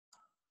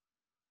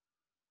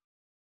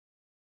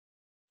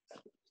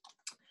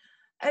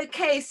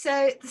Okay,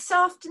 so this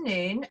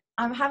afternoon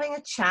I'm having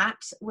a chat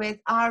with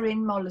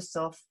Irene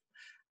Molodtsov,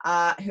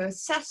 who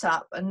has set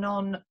up a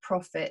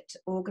non-profit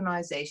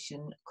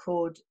organisation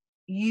called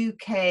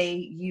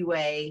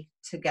UK-UA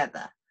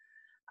Together.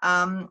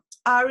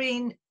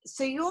 Irene,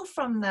 so you're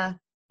from the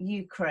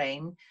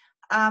Ukraine,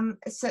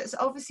 so it's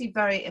obviously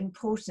very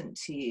important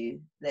to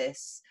you,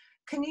 this.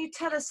 Can you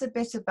tell us a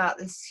bit about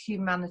this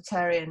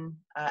humanitarian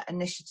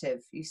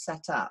initiative you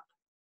set up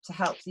to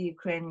help the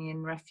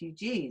Ukrainian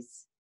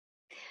refugees?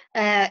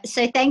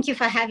 So thank you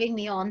for having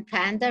me on,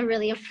 Panda.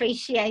 Really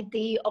appreciate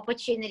the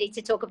opportunity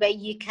to talk about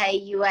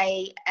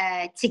UK-UA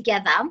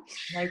together.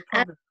 No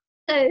problem.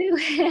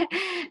 So,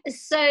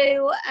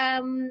 so,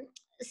 um,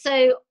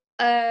 so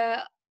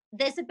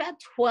there's about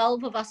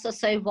 12 of us or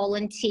so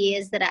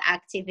volunteers that are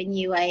active in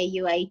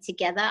UA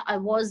together. I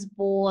was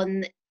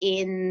born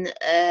in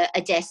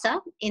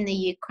Odessa in the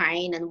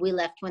Ukraine, and we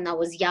left when I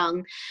was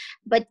young.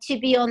 But to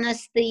be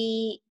honest,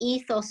 the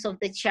ethos of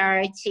the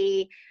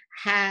charity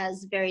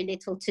has very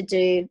little to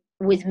do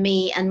with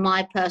me and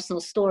my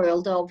personal story,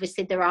 although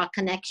obviously there are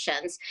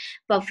connections.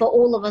 But for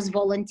all of us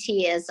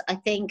volunteers, I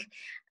think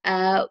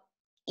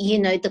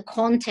the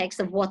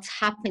context of what's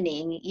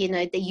happening,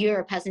 the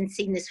Europe hasn't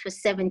seen this for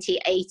 70,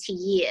 80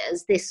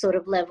 years, this sort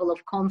of level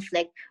of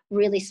conflict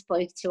really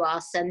spoke to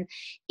us, and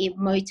it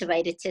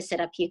motivated to set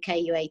up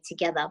UK-UA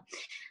together.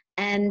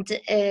 And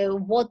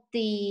what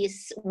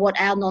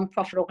our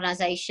non-profit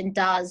organization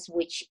does,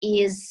 which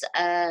is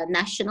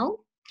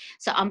national.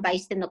 So I'm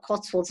based in the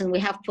Cotswolds, and we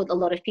have put a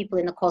lot of people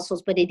in the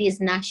Cotswolds, but it is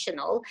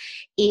national,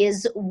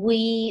 is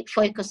we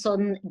focus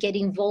on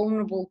getting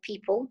vulnerable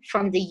people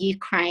from the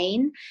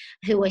Ukraine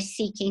who are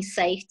seeking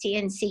safety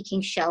and seeking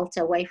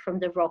shelter away from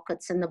the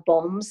rockets and the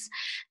bombs.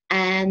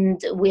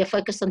 And we are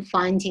focused on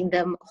finding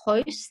them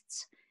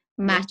hosts,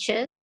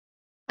 matches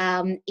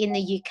in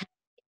the UK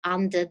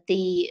under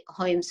the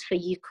Homes for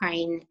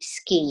Ukraine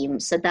scheme.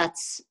 So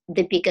that's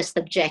the biggest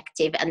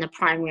objective and the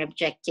primary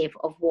objective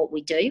of what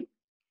we do.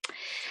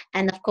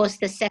 And of course,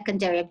 the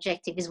secondary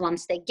objective is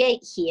once they get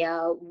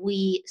here,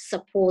 we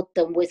support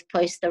them with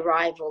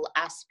post-arrival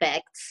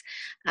aspects,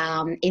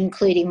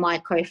 including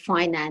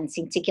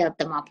microfinancing to get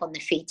them up on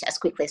their feet as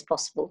quickly as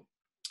possible.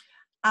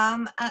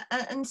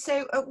 And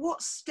so at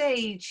what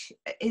stage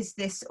is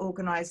this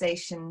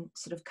organisation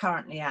sort of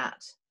currently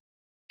at?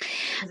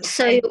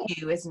 So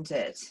new, isn't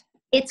it?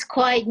 It's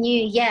quite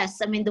new,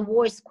 yes. I mean, the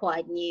war is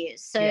quite new.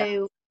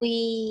 So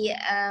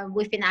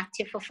we've been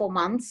active for 4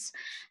 months.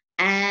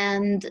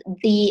 And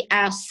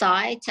our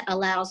site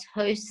allows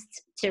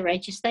hosts to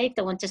register if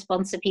they want to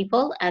sponsor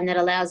people, and it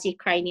allows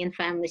Ukrainian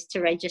families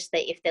to register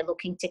if they're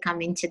looking to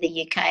come into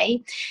the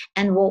UK.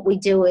 And what we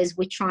do is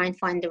we try and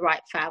find the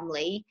right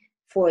family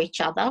for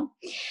each other.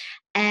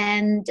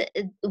 And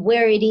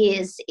where it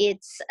is,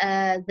 it's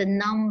the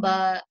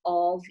number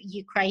of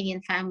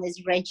Ukrainian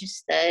families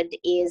registered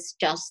is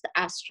just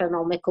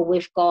astronomical.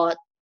 We've got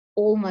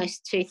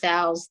almost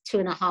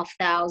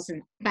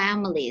 2,500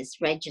 families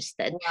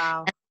registered.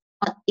 Wow.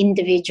 Not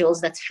individuals,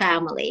 that's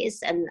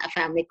families, and a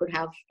family could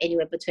have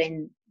anywhere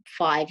between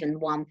 5 and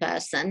 1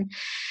 person,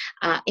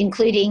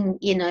 including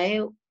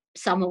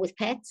someone with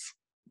pets,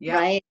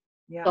 right?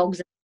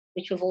 Dogs,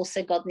 which we've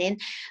also gotten in.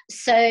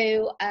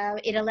 So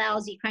it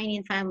allows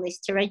Ukrainian families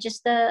to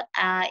register.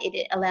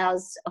 It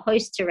allows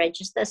hosts to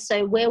register.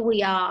 So where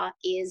we are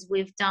is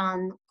we've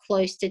done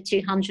close to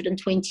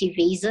 220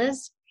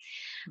 visas.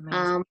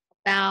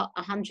 About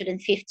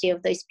 150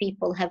 of those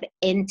people have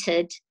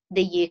entered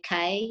the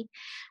UK.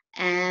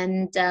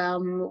 And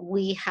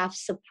we have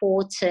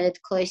supported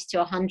close to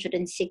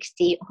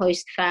 160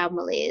 host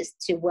families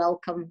to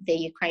welcome the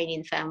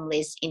Ukrainian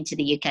families into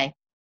the UK.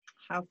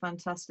 How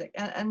fantastic.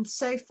 And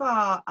so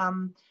far,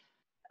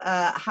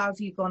 how have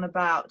you gone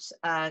about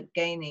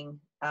gaining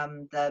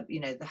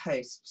the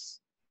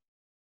hosts?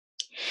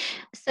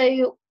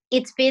 So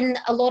it's been,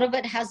 a lot of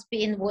it has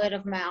been word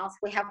of mouth.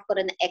 We have got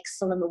an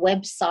excellent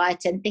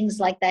website, and things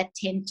like that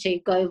tend to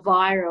go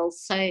viral.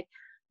 So,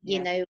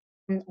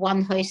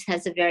 one host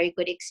has a very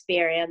good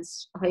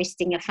experience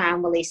hosting a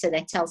family, so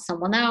they tell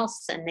someone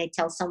else and they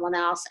tell someone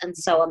else, and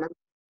so on and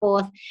so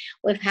forth.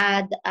 We've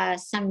had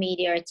some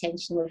media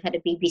attention. We've had a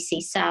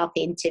BBC South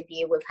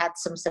interview. We've had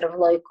some sort of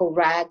local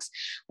rags.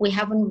 We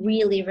haven't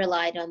really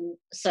relied on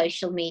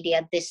social media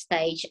at this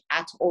stage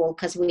at all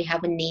because we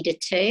haven't needed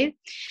to.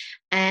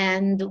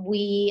 And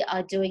we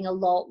are doing a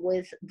lot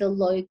with the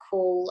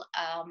local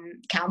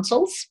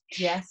councils.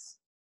 Yes.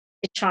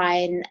 To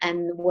try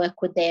and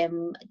work with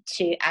them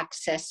to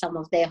access some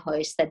of their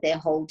hosts that they're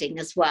holding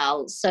as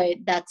well. So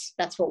that's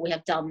what we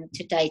have done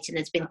to date, and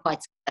it's been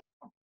quite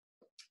successful.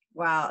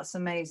 Wow, that's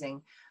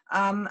amazing.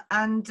 And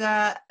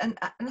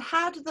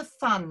how do the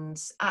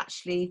funds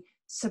actually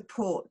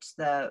support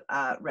the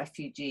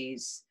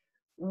refugees?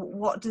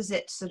 What does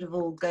it sort of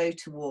all go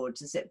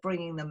towards? Is it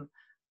bringing them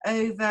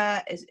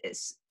over?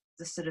 It's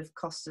the sort of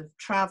cost of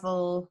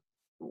travel?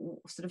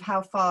 Sort of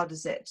how far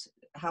does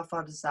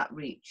that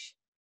reach?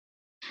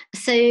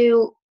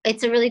 So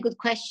it's a really good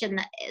question.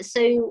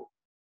 So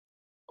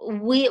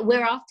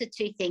we're after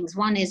 2 things.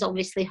 One is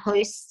obviously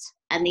hosts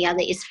and the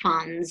other is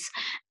funds.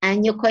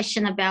 And your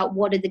question about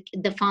what are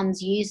the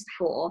funds used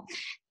for,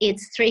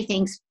 it's three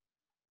things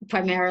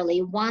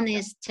primarily. One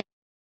is to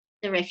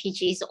the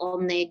refugees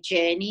on their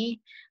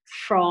journey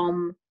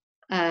from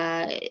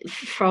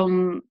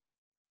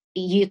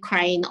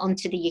Ukraine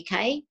onto the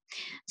UK.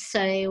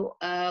 So,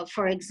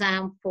 for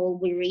example,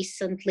 we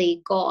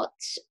recently got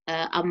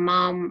a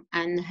mum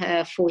and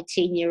her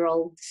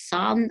 14-year-old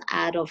son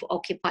out of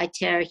occupied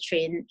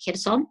territory in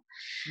Kherson.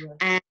 Yes.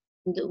 And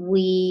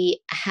we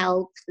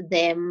helped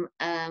them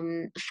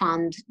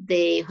fund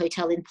the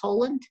hotel in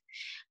Poland.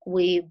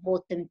 We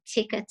bought them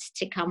tickets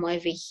to come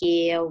over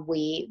here.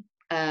 We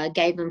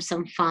gave them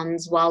some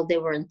funds while they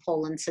were in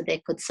Poland so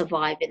they could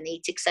survive and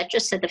eat, etc.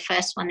 So the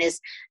first one is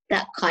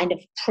that kind of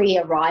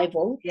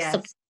pre-arrival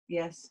support.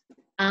 Yes.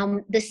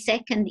 The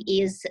second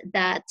is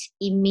that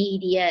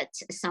immediate,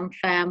 some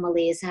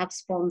families have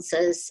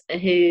sponsors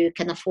who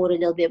can afford a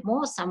little bit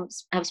more, some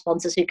have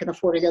sponsors who can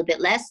afford a little bit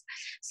less.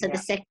 So the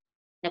second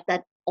of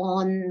that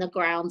on the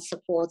ground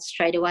support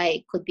straight away.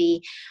 It could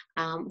be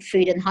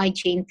food and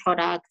hygiene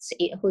products.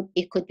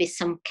 It could be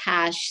some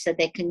cash so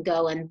they can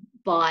go and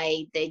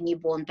buy their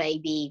newborn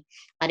baby,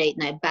 I don't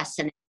know,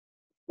 bassinet,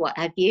 what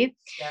have you.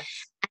 Yes.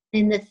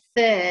 And then the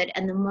third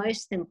and the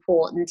most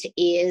important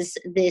is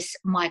this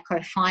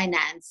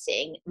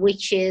microfinancing,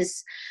 which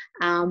is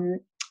an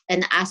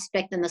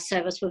aspect and a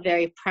service we're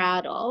very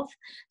proud of.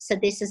 So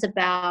this is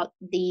about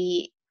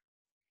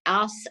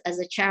us as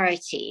a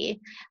charity,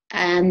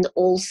 and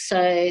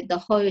also the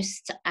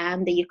host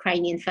and the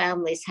Ukrainian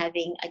families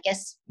having, I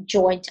guess,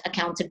 joint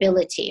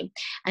accountability.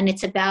 And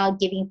it's about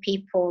giving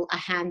people a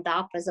hand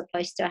up as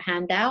opposed to a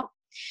handout.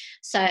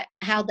 So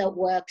how that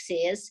works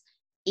is,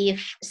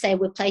 if, say,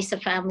 we place a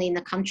family in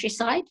the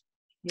countryside,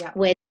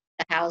 where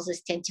the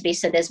houses tend to be,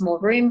 so there's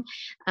more room,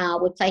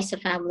 we place a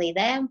family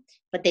there,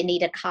 but they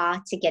need a car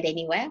to get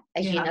anywhere,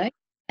 as you know.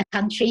 A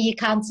country, you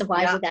can't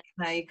survive without.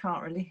 No, you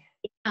can't really.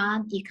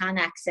 You can't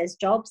access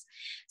jobs.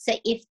 So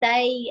if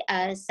they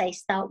say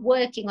start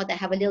working, or they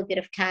have a little bit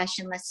of cash,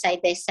 and let's say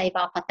they save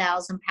up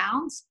 £1,000,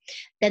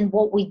 then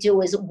what we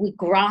do is we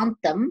grant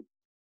them,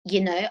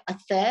 a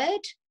third.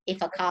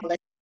 If a car is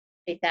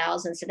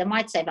 2,000, so they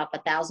might save up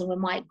 1,000, we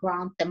might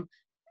grant them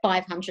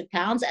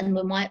 £500, and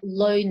we might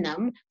loan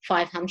them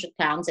 £500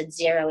 at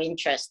zero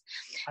interest.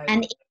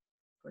 And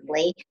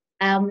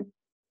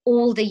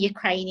all the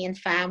Ukrainian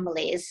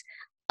families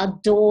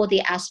adore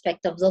the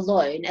aspect of the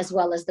loan as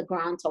well as the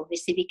grant,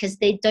 obviously, because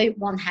they don't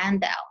want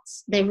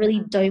handouts. They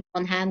really don't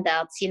want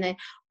handouts.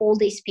 All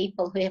these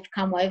people who have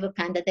come over,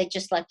 Panda, they're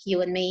just like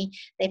you and me.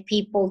 They're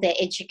people, they're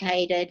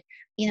educated.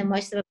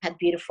 Most of them had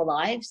beautiful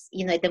lives.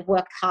 They've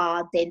worked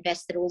hard. They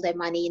invested all their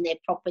money in their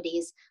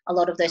properties. A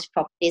lot of those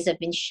properties have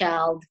been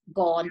shelled,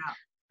 gone.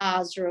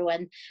 Cars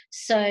ruined.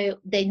 So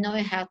they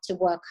know how to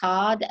work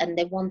hard, and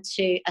they want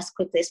to, as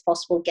quickly as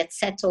possible, get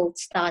settled,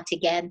 start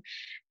again.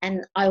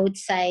 And I would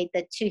say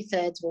that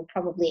 2/3 will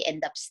probably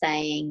end up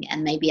staying,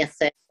 and maybe a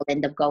third will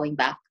end up going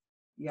back.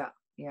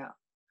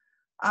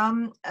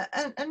 And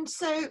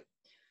so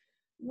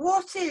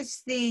what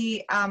is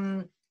there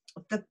are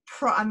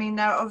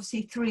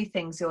obviously three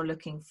things you're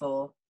looking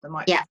for: the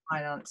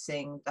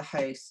microfinancing, the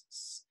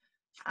hosts,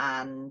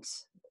 and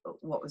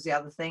what was the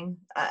other thing?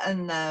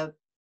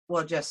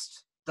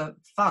 Just the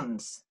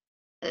funds.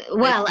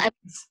 We're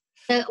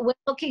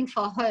looking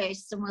for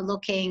hosts, and we're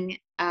looking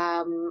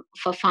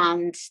for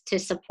funds to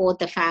support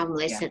the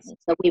families.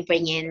 So we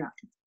bring in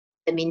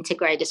them,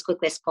 integrate as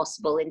quickly as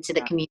possible into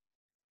the community.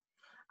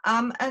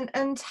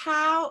 And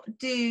how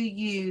do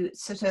you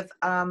sort of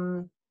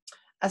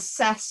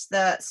assess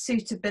the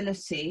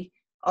suitability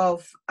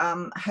of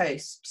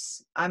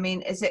hosts? I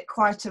mean, is it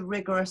quite a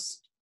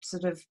rigorous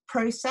sort of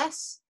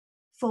process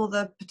for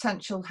the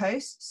potential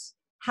hosts?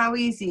 How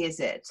easy is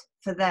it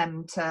for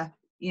them to,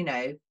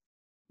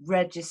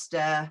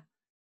 register,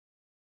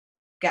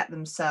 get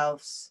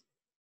themselves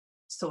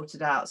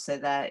sorted out so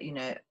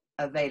they're,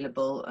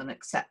 available and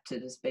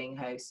accepted as being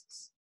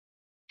hosts?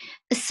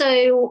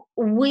 So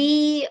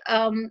we,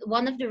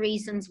 one of the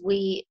reasons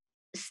we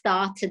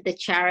started the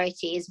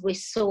charity is we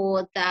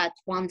saw that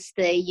once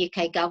the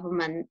UK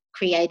government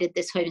created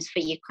this Homes for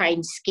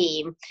Ukraine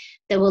scheme,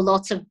 there were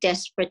lots of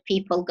desperate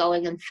people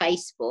going on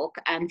Facebook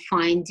and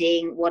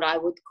finding what I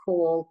would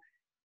call,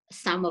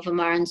 some of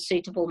them are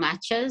unsuitable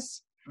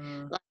matches.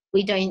 Like,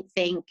 we don't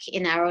think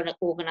in our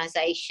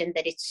organisation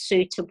that it's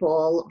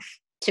suitable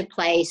to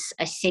place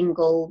a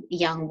single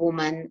young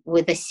woman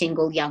with a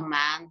single young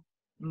man.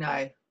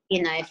 No.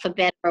 For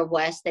better or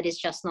worse, that is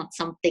just not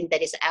something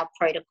that is our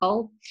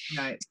protocol.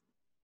 No.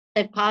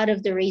 So part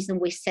of the reason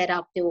we set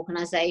up the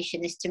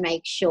organisation is to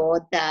make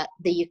sure that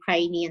the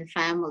Ukrainian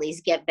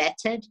families get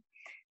vetted,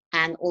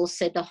 and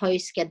also the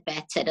hosts get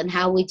vetted. And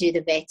how we do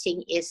the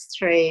vetting is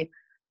through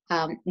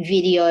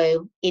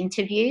video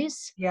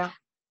interviews.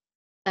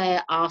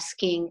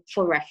 Asking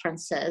for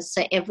references.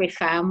 So every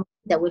family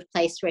that we've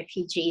placed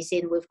refugees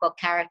in, we've got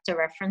character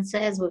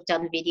references. We've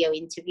done video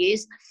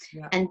interviews,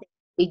 and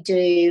we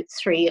do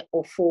 3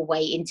 or 4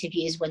 way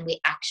interviews when we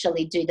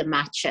actually do the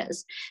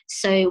matches.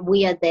 So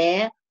we are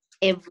there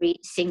every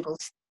single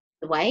step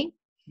of the way.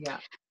 Yeah.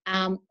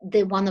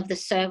 One of the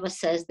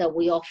services that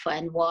we offer,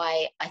 and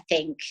why I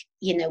think,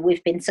 you know,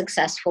 we've been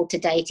successful to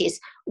date, is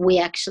we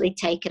actually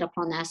take it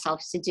upon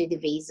ourselves to do the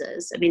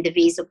visas. I mean, the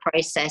visa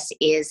process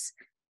is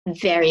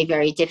very,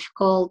 very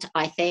difficult.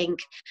 I think,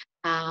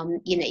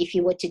 you know, if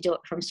you were to do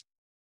it from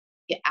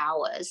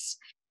hours,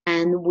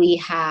 and we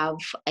have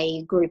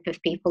a group of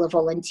people, of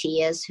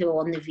volunteers who are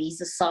on the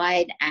visa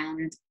side,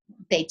 and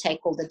they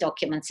take all the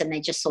documents and they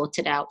just sort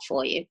it out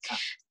for you.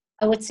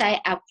 I would say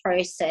our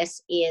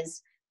process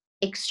is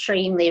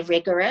extremely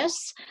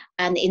rigorous,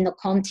 and in the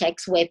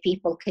context where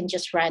people can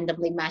just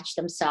randomly match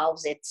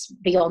themselves, it's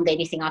beyond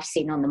anything I've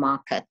seen on the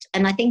market.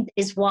 And I think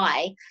is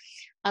why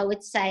I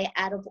would say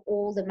out of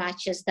all the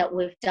matches that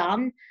we've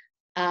done,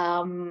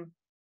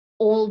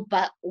 all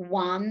but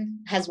one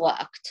has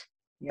worked.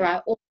 Yeah.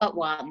 Right, all but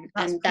one.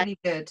 That's and pretty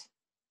good.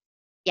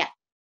 Yeah,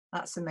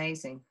 that's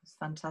amazing. It's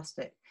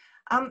fantastic.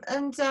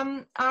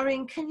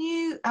 Irene, can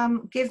you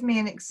give me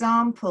an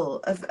example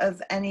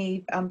of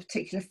any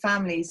particular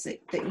families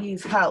that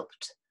you've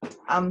helped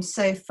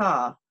so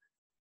far?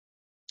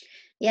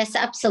 Yes,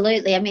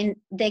 absolutely. I mean,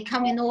 they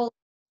come in all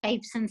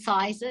shapes and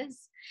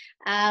sizes.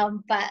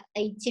 But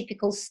a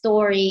typical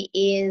story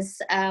is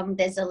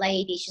there's a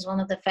lady, she's one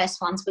of the first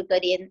ones we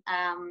got in.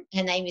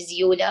 Her name is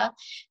Yulia.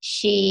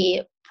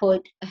 She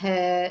put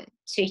her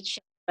 2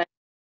 children,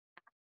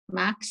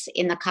 Max,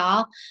 in the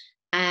car,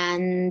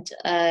 and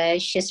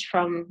she's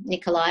from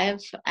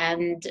Nikolaev.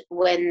 And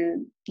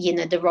when, you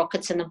know, the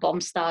rockets and the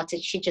bomb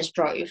started, she just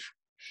drove.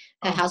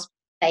 Her husband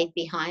stayed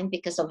behind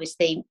because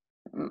obviously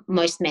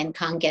most men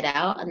can't get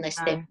out unless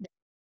they're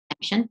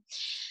exemption.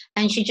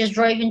 And she just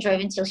drove and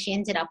drove until she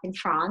ended up in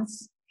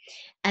France.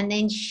 And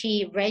then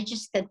she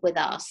registered with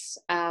us,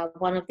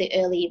 one of the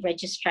early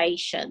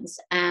registrations,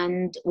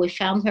 and we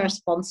found her a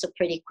sponsor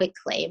pretty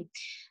quickly.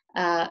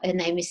 Her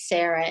name is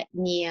Sarah,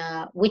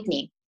 near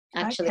Whitney,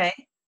 actually.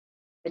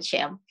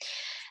 Okay.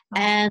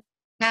 And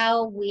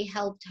how we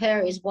helped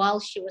her is,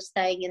 while she was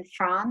staying in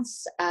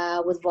France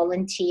with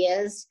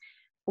volunteers,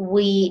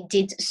 we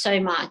did so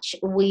much.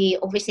 We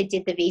obviously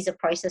did the visa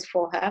process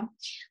for her.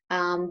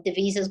 The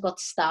visas got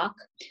stuck.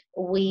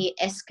 We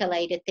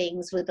escalated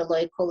things with the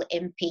local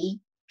MP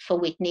for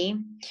Whitney.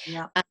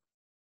 Yeah.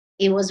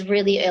 It was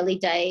really early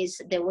days.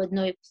 There were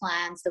no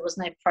plans. There was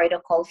no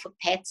protocol for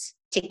pets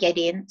to get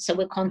in. So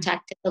we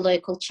contacted the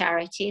local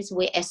charities.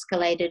 We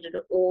escalated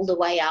it all the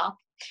way up,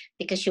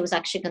 because she was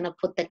actually going to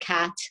put the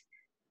cat,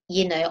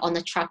 you know, on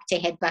a truck to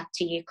head back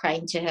to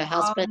Ukraine to her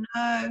husband.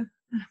 Oh, no.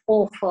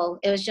 Awful.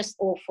 It was just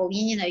awful.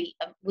 You know,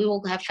 we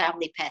all have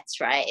family pets,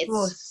 right? Of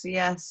course,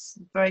 yes.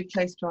 Very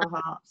close to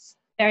our hearts.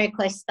 Very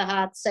close to the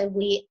heart. So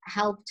we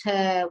helped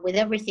her with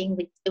everything.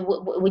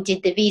 We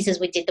did the visas,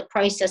 we did the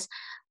process.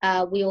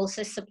 We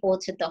also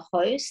supported the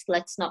host.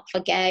 Let's not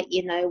forget,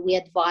 you know, we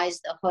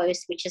advised the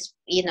host, which is,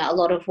 you know, a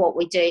lot of what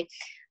we do,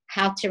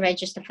 how to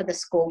register for the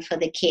school for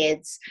the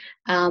kids,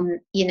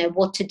 you know,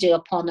 what to do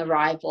upon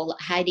arrival,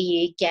 how do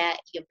you get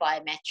your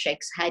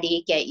biometrics, how do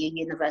you get your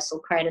universal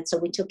credit. So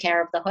we took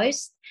care of the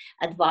host,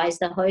 advised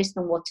the host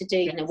on what to do.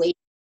 Yes. You know, we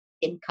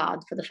SIM card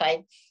for the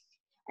phone.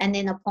 And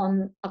then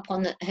upon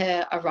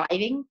her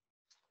arriving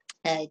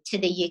to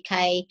the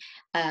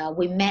UK,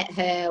 we met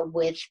her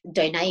with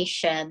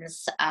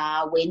donations.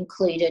 We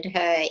included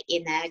her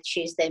in our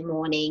Tuesday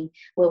morning,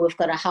 where we've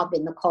got a hub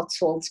in the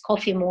Cotswolds,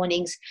 coffee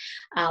mornings.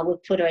 We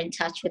put her in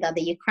touch with other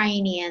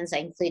Ukrainians. I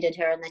included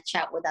her in the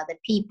chat with other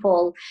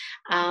people.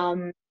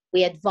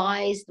 We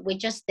advised, we're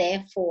just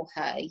there for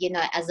her, you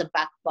know, as a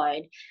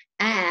backbone.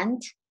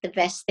 And the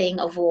best thing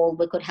of all,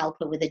 we could help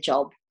her with a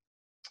job.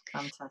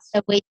 Fantastic.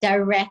 So we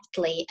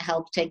directly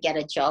helped her get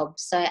a job.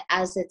 So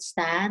as it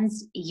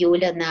stands,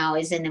 Yulia now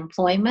is in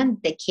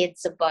employment. The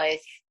kids are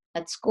both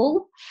at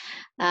school.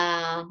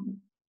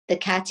 The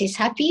cat is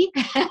happy.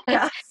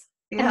 Yes.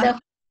 Yeah.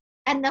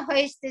 And the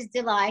host is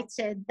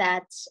delighted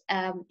that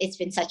it's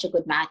been such a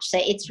good match. So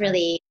it's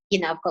really, you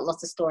know, I've got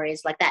lots of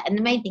stories like that. And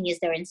the main thing is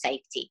they're in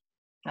safety.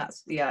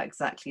 That's, yeah,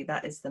 exactly.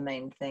 That is the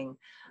main thing.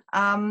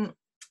 And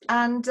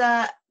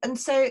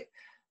so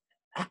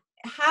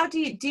how do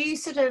you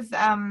sort of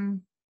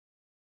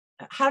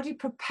how do you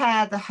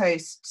prepare the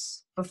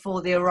hosts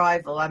before the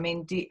arrival? I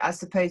mean, I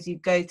suppose you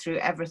go through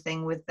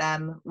everything with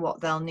them,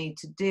 what they'll need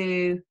to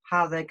do,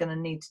 how they're going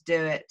to need to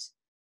do it,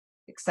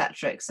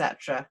 etc.,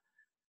 etc.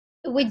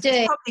 We do.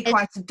 It's probably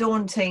quite a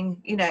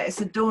daunting, you know,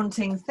 it's a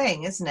daunting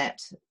thing, isn't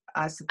it?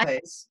 I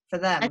suppose for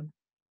them.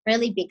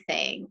 Really big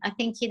thing. I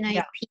think, you know,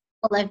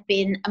 people have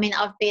been, I mean,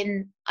 I've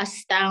been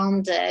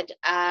astounded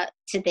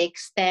to the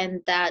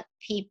extent that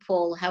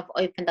people have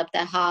opened up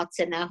their hearts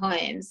in their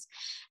homes,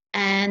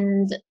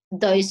 and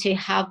those who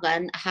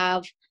haven't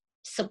have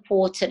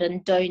supported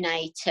and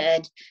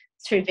donated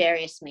through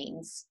various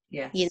means.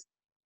 Yes. You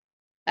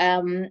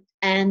know?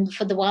 And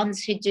for the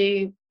ones who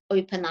do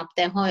open up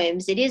their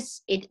homes, there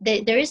is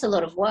a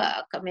lot of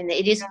work. I mean,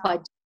 it is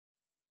quite.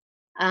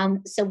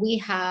 So we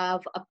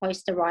have a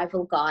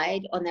post-arrival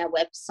guide on our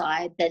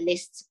website that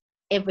lists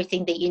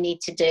everything that you need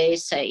to do.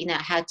 So, you know,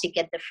 how to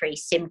get the free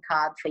SIM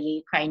card for your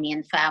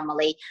Ukrainian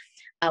family,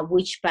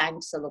 which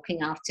banks are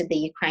looking after the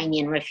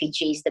Ukrainian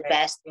refugees the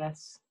best,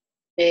 yes,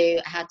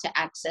 how to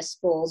access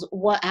schools,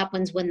 what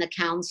happens when the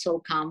council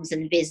comes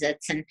and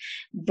visits and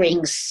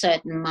brings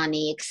certain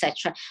money,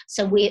 etc.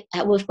 So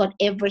we've got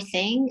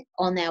everything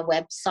on our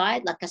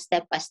website, like a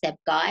step-by-step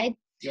guide.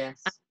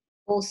 yes.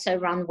 Also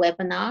run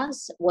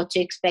webinars, what to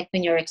expect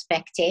when you're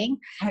expecting,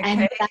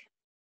 Okay.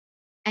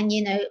 and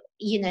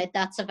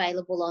that's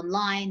available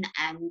online,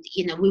 and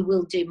we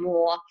will do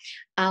more.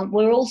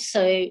 We're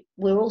also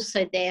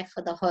there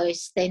for the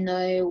hosts. They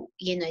know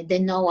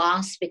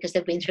us because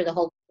they've been through the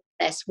whole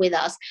process with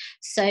us,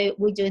 so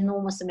we do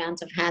enormous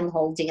amount of hand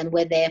holding, and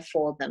we're there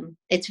for them.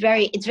 It's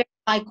very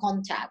high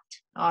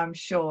contact. I'm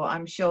sure.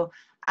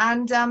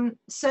 And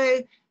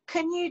so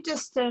can you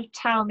just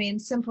tell me in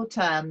simple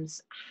terms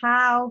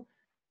how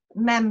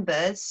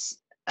members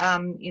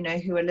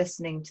who are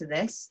listening to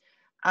this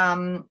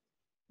go,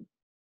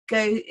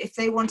 if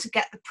they want to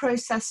get the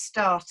process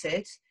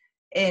started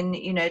in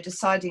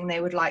deciding they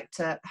would like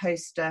to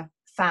host a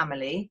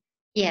family?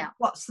 Yeah.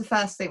 What's the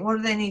first thing? What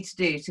do they need to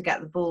do to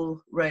get the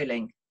ball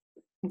rolling?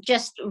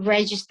 Just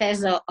register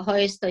as a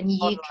host on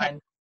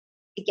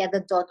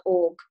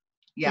uktogether.org.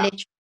 Yeah.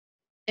 Literally,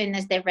 as soon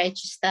as they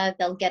register,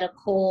 they'll get a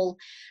call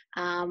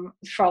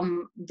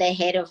from the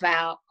head of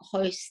our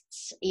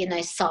hosts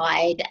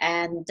side,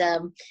 and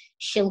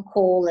she'll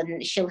call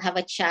and she'll have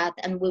a chat,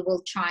 and we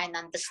will try and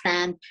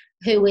understand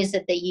who is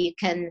it that you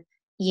can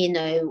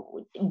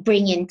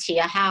bring into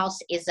your house.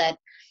 Is it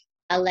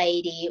a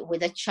lady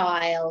with a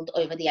child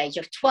over the age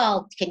of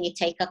 12? Can you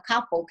take a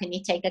couple? Can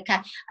you take a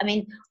cat? I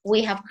mean,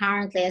 we have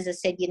currently, as I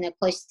said,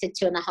 close to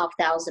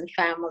 2,500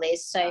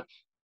 families. So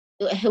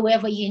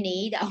whoever you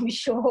need, I'm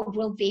sure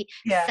will be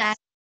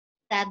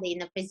sadly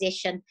in a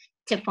position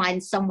to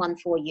find someone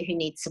for you who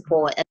needs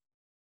support.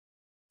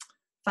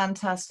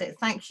 Fantastic.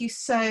 Thank you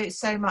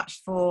so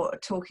much for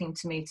talking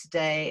to me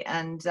today.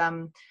 And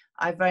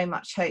I very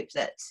much hope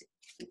that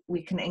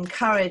we can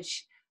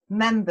encourage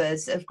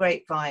members of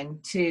Grapevine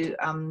to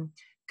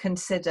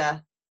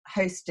consider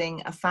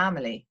hosting a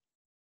family.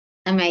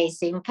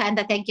 Amazing.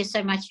 Panda, thank you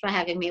so much for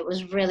having me. It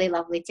was really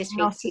lovely to speak to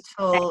you. Not at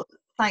all.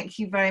 Thank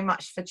you very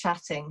much for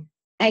chatting.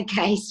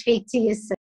 Okay, speak to you soon.